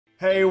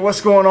Hey, what's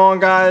going on,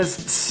 guys?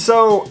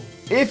 So,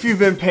 if you've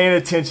been paying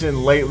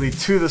attention lately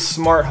to the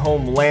smart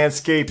home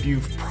landscape,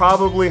 you've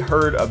probably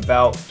heard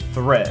about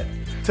Thread.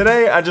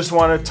 Today, I just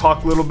want to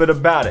talk a little bit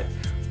about it.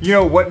 You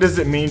know, what does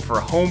it mean for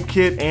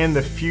HomeKit and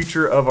the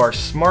future of our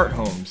smart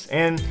homes?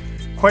 And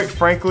quite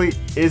frankly,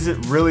 is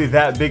it really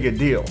that big a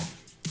deal?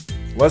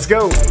 Let's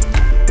go!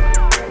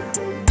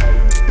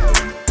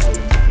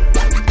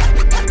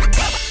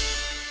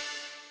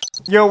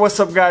 Yo, what's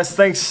up, guys?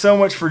 Thanks so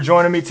much for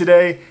joining me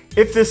today.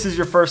 If this is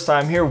your first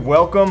time here,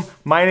 welcome.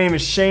 My name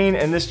is Shane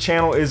and this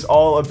channel is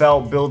all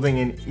about building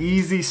an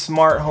easy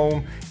smart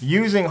home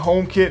using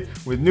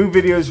HomeKit with new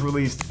videos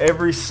released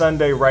every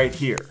Sunday right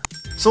here.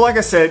 So like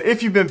I said,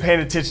 if you've been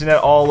paying attention at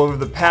all over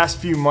the past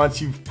few months,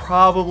 you've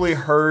probably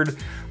heard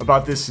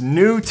about this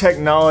new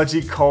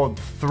technology called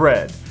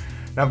Thread.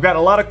 Now, I've gotten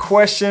a lot of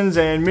questions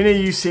and many of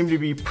you seem to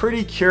be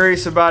pretty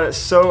curious about it,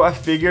 so I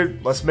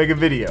figured let's make a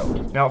video.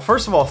 Now,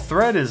 first of all,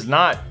 Thread is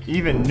not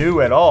even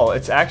new at all.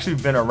 It's actually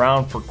been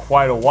around for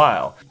quite a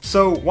while.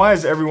 So why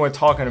is everyone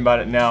talking about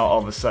it now all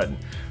of a sudden?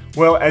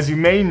 Well, as you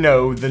may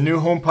know, the new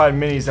HomePod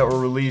minis that were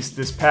released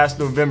this past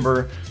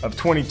November of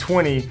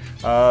 2020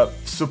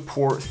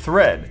 support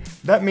Thread.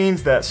 That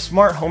means that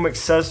smart home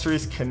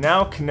accessories can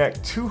now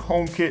connect to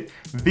HomeKit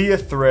via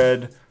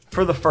Thread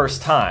for the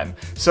first time.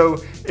 So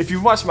if you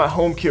watched my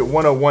HomeKit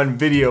 101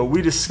 video,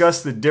 we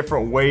discussed the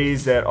different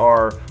ways that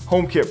our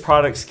HomeKit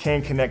products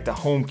can connect to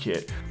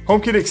HomeKit.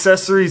 HomeKit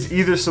accessories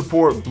either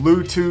support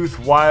Bluetooth,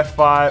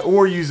 Wi-Fi,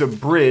 or use a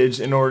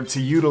bridge in order to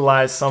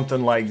utilize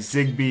something like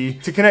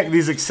Zigbee to connect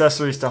these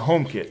accessories to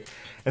HomeKit.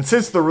 And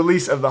since the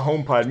release of the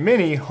HomePod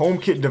mini,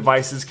 HomeKit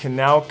devices can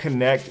now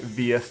connect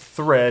via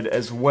Thread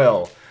as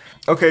well.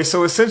 Okay,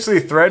 so essentially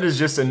Thread is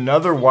just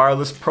another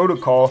wireless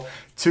protocol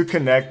to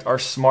connect our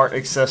smart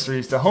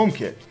accessories to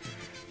HomeKit.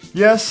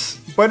 Yes,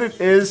 but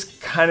it is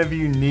kind of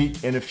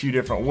unique in a few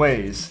different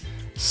ways.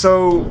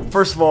 So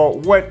first of all,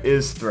 what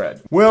is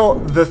Thread? Well,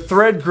 the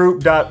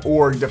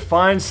threadgroup.org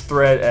defines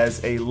Thread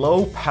as a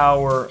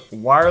low-power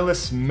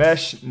wireless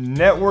mesh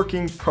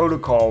networking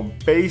protocol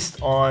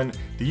based on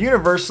the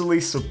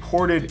universally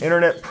supported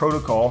Internet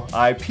Protocol,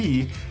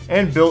 IP,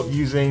 and built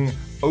using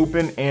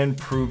open and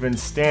proven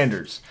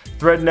standards.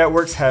 Thread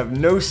networks have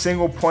no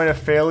single point of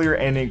failure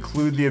and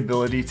include the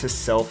ability to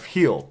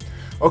self-heal.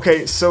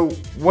 Okay, so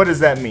what does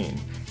that mean?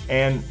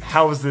 And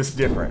how is this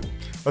different?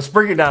 Let's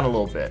break it down a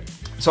little bit.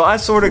 So I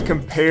sort of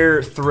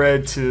compare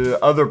Thread to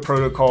other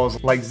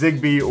protocols like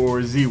Zigbee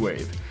or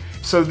Z-Wave.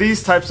 So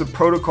these types of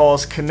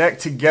protocols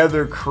connect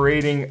together,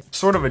 creating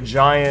sort of a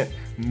giant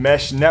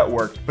mesh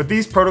network, but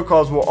these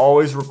protocols will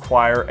always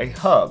require a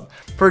hub.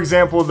 For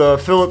example, the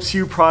Philips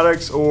Hue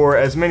products, or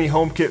as many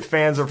HomeKit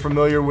fans are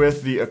familiar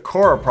with, the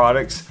Acora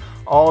products,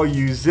 all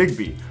use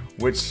Zigbee,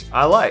 which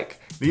I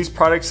like. These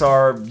products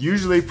are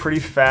usually pretty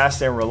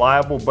fast and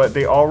reliable, but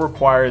they all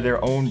require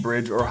their own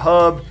bridge or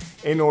hub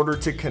in order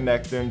to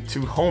connect them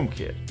to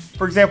HomeKit.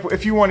 For example,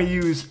 if you want to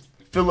use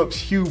Philips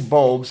Hue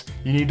bulbs,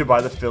 you need to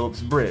buy the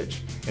Philips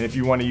bridge. And if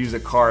you want to use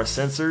Acora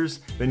sensors,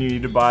 then you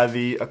need to buy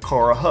the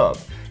Acora hub.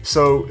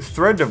 So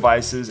Thread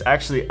devices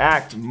actually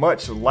act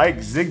much like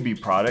Zigbee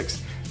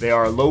products. They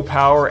are low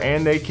power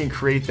and they can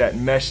create that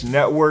mesh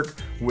network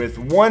with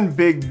one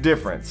big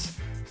difference.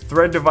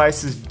 Thread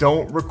devices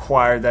don't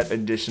require that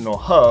additional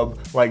hub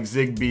like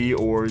Zigbee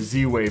or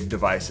Z-Wave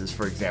devices,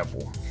 for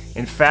example.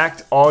 In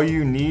fact, all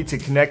you need to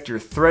connect your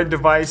Thread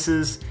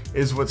devices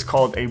is what's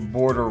called a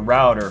border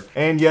router.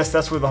 And yes,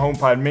 that's where the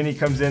HomePod mini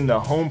comes in. The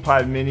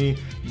HomePod mini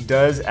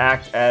does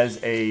act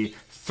as a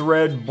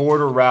Thread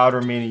border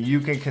router, meaning you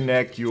can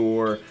connect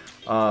your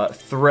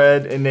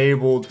Thread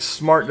enabled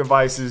smart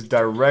devices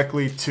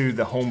directly to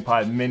the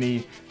HomePod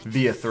mini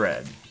via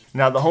Thread.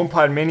 Now, the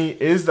HomePod mini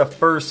is the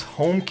first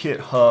HomeKit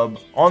hub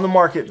on the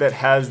market that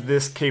has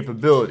this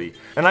capability.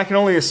 And I can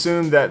only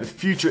assume that the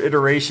future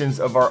iterations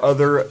of our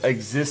other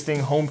existing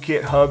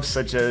HomeKit hubs,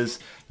 such as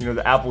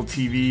the Apple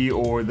TV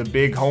or the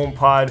big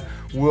HomePod,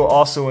 will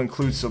also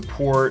include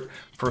support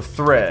for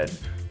Thread,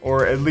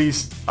 or at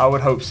least I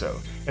would hope so.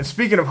 And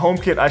speaking of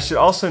HomeKit, I should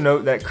also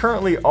note that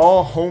currently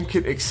all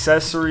HomeKit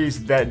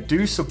accessories that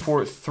do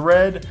support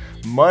Thread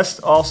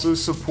must also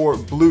support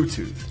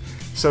Bluetooth.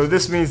 So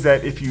this means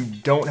that if you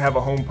don't have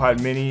a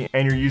HomePod mini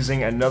and you're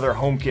using another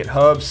HomeKit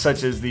hub,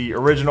 such as the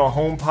original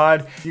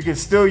HomePod, you can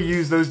still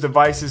use those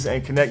devices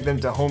and connect them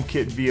to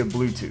HomeKit via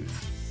Bluetooth.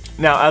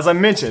 Now, as I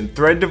mentioned,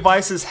 Thread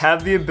devices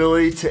have the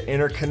ability to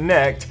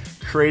interconnect,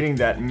 creating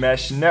that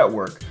mesh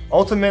network,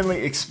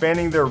 ultimately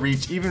expanding their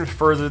reach even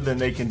further than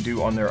they can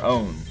do on their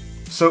own.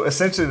 So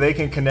essentially they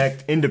can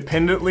connect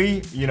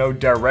independently,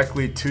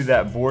 directly to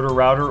that border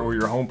router or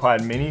your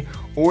HomePod mini,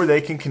 or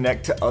they can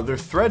connect to other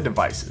Thread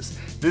devices.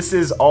 This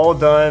is all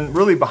done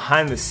really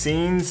behind the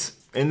scenes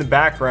in the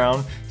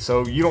background,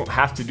 so you don't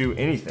have to do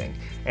anything.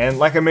 And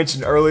like I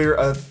mentioned earlier,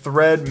 a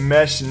Thread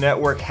mesh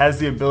network has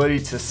the ability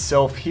to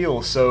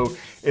self-heal. So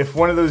If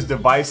one of those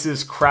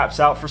devices craps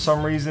out for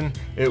some reason,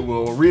 it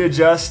will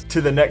readjust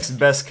to the next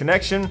best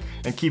connection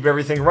and keep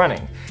everything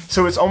running.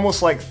 So it's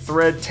almost like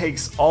Thread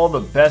takes all the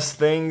best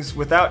things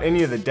without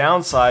any of the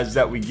downsides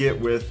that we get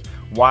with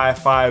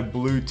Wi-Fi,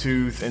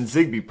 Bluetooth, and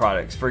Zigbee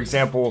products. For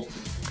example,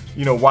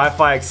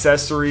 Wi-Fi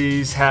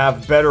accessories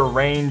have better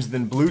range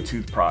than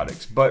Bluetooth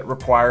products, but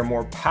require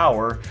more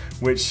power,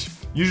 which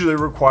usually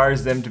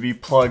requires them to be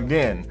plugged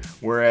in,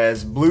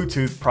 whereas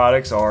Bluetooth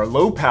products are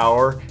low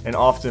power and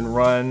often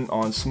run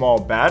on small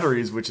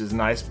batteries, which is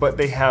nice, but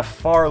they have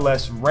far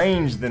less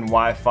range than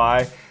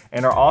Wi-Fi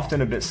and are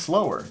often a bit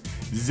slower.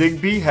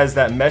 Zigbee has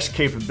that mesh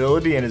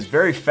capability and is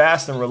very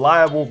fast and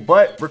reliable,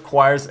 but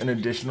requires an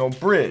additional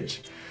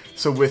bridge.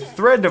 So with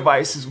Thread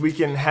devices, we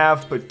can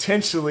have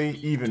potentially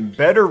even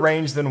better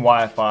range than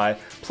Wi-Fi,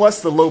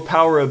 plus the low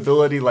power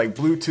ability like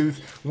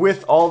Bluetooth,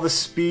 with all the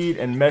speed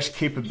and mesh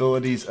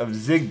capabilities of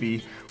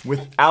Zigbee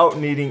without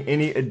needing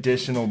any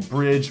additional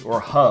bridge or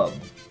hub.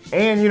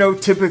 And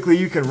typically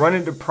you can run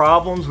into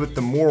problems with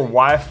the more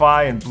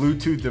Wi-Fi and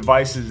Bluetooth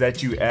devices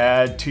that you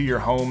add to your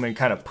home and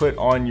kind of put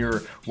on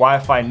your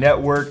Wi-Fi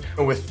network.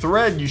 And with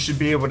Thread, you should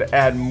be able to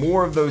add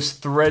more of those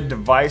Thread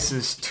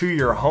devices to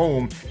your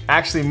home,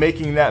 actually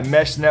making that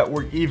mesh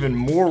network even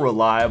more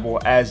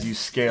reliable as you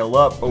scale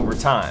up over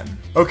time.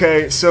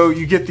 Okay, so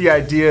you get the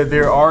idea.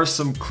 There are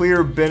some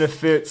clear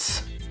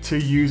benefits to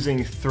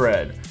using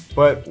Thread.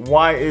 But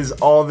why is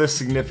all this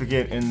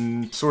significant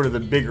in sort of the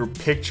bigger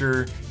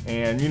picture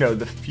and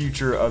the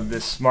future of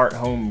this smart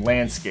home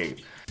landscape?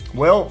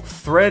 Well,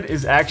 Thread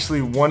is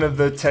actually one of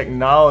the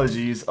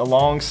technologies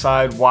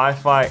alongside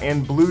Wi-Fi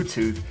and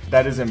Bluetooth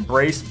that is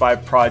embraced by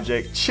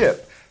Project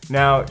Chip.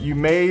 Now, you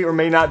may or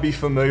may not be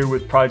familiar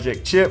with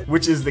Project Chip,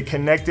 which is the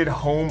Connected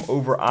Home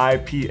over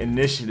IP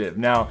initiative.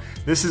 Now,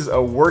 this is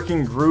a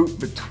working group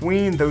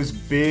between those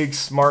big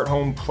smart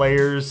home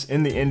players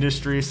in the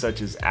industry,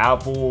 such as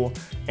Apple,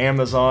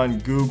 Amazon,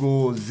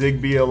 Google,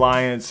 Zigbee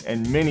Alliance,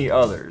 and many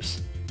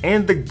others.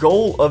 And the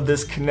goal of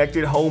this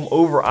Connected Home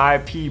over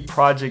IP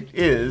project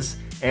is,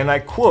 and I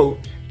quote,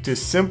 to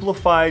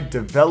simplify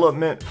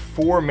development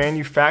for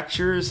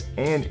manufacturers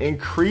and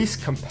increase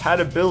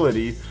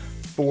compatibility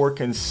for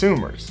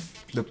consumers.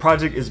 The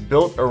project is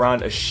built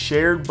around a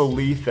shared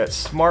belief that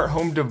smart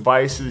home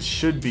devices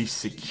should be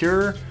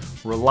secure,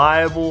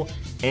 reliable,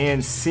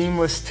 and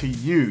seamless to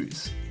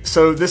use.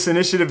 So this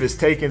initiative is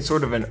taking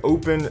sort of an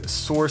open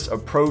source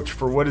approach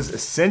for what is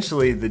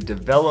essentially the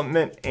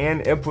development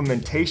and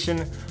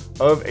implementation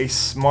of a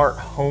smart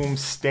home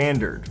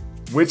standard,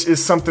 which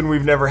is something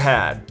we've never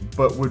had,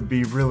 but would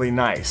be really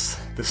nice.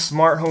 The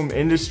smart home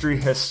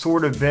industry has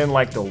sort of been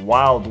like the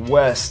Wild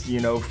West,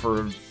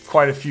 for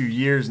quite a few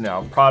years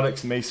now.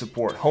 Products may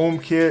support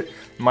HomeKit,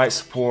 might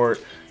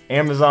support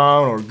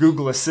Amazon or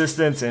Google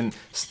Assistants, and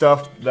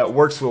stuff that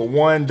works with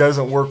one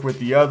doesn't work with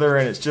the other,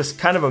 and it's just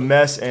kind of a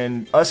mess,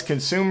 and us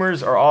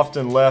consumers are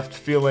often left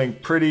feeling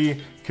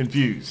pretty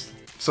confused.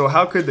 So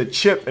how could the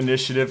Chip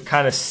initiative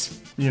kind of,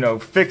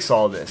 fix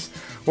all this?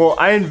 Well,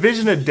 I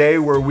envision a day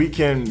where we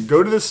can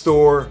go to the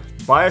store,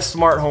 buy a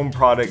smart home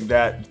product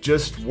that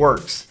just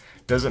works.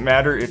 Doesn't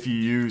matter if you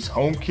use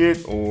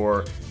HomeKit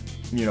or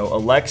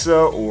Alexa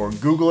or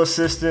Google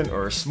Assistant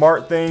or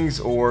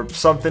SmartThings or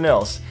something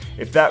else.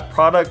 If that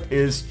product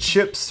is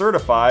Chip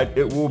certified,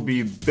 it will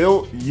be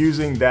built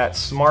using that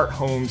smart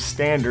home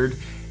standard,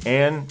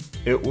 and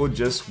it will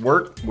just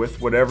work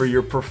with whatever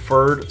your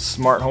preferred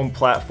smart home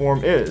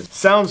platform is.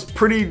 Sounds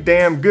pretty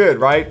damn good,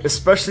 right?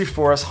 Especially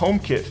for us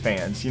HomeKit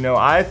fans.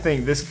 I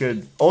think this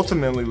could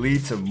ultimately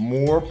lead to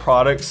more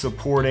products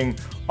supporting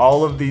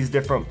all of these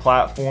different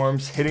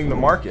platforms hitting the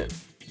market.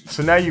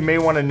 So now you may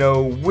want to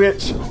know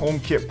which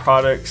HomeKit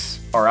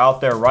products are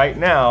out there right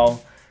now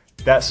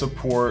that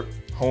support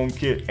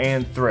HomeKit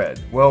and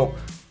Thread. Well,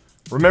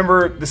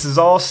 remember, this is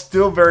all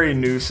still very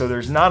new, so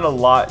there's not a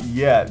lot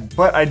yet,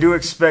 but I do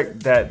expect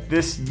that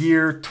this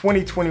year,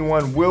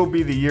 2021, will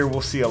be the year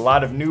we'll see a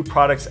lot of new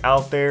products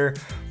out there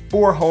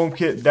for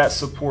HomeKit that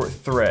support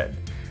Thread.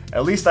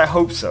 At least I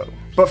hope so.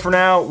 But for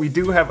now, we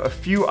do have a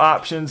few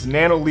options.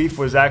 Nanoleaf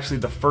was actually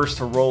the first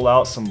to roll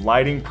out some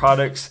lighting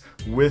products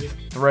with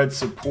Thread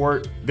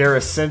support. Their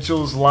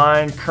Essentials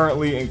line,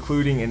 currently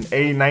including an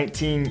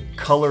A19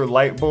 color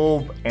light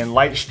bulb and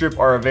light strip,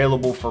 are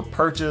available for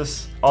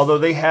purchase, although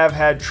they have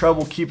had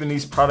trouble keeping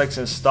these products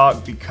in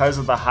stock because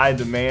of the high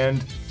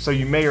demand, so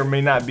you may or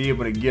may not be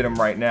able to get them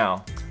right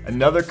now.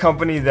 Another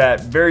company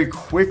that very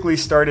quickly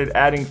started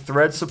adding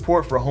Thread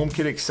support for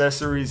HomeKit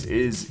accessories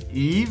is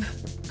Eve.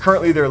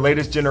 Currently, their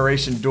latest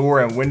generation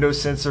door and window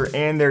sensor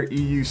and their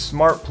EU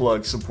smart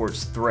plug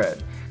supports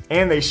Thread.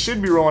 And they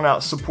should be rolling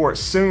out support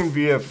soon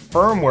via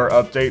firmware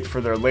update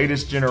for their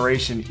latest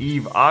generation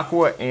Eve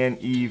Aqua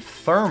and Eve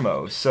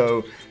Thermo.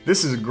 So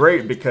this is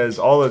great because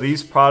all of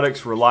these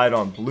products relied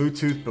on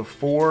Bluetooth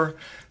before,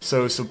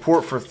 so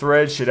support for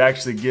Thread should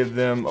actually give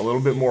them a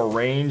little bit more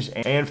range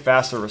and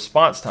faster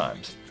response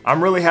times.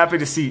 I'm really happy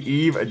to see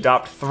Eve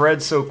adopt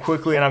Thread so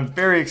quickly, and I'm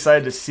very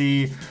excited to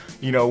see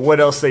what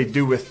else they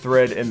do with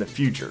Thread in the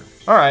future.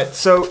 Alright,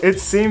 so it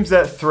seems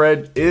that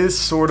Thread is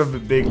sort of a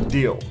big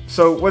deal.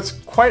 So what's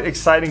quite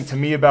exciting to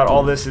me about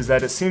all this is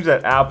that it seems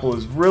that Apple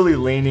is really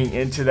leaning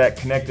into that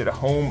connected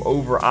home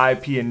over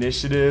IP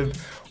initiative,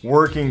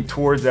 working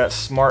towards that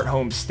smart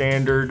home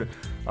standard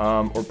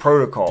or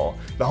protocol.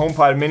 The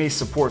HomePod Mini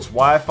supports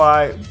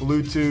Wi-Fi,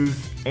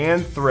 Bluetooth,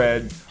 and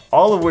Thread,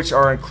 all of which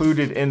are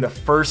included in the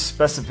first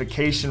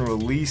specification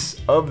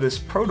release of this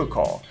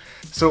protocol.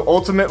 So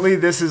ultimately,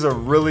 this is a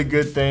really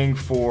good thing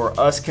for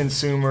us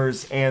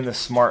consumers and the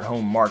smart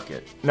home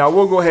market. Now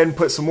we'll go ahead and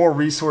put some more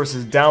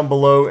resources down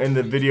below in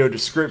the video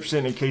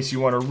description in case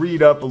you want to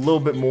read up a little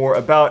bit more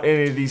about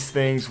any of these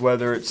things,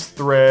 whether it's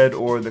Thread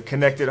or the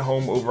connected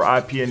home over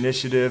IP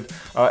initiative,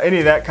 any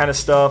of that kind of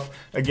stuff.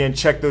 Again,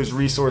 check those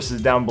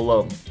resources down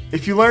below.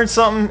 If you learned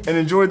something and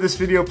enjoyed this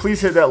video,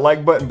 please hit that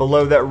like button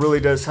below. That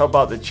really does help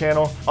out the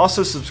channel.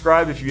 Also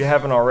subscribe if you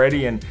haven't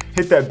already, and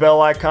hit that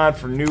bell icon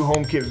for new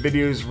HomeKit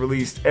videos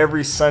released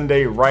every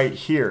Sunday right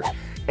here.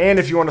 And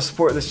if you want to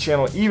support this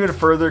channel even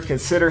further,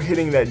 consider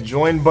hitting that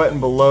join button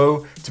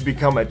below to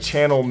become a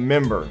channel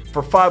member.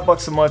 For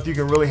 $5 a month, you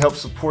can really help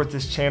support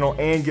this channel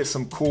and get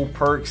some cool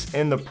perks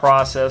in the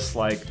process,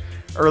 like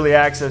early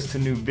access to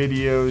new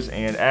videos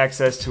and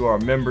access to our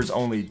members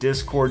only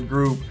Discord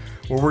group,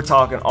 where we're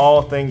talking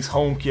all things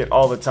HomeKit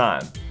all the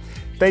time.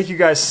 Thank you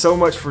guys so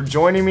much for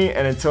joining me,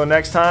 and until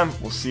next time,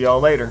 we'll see y'all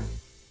later.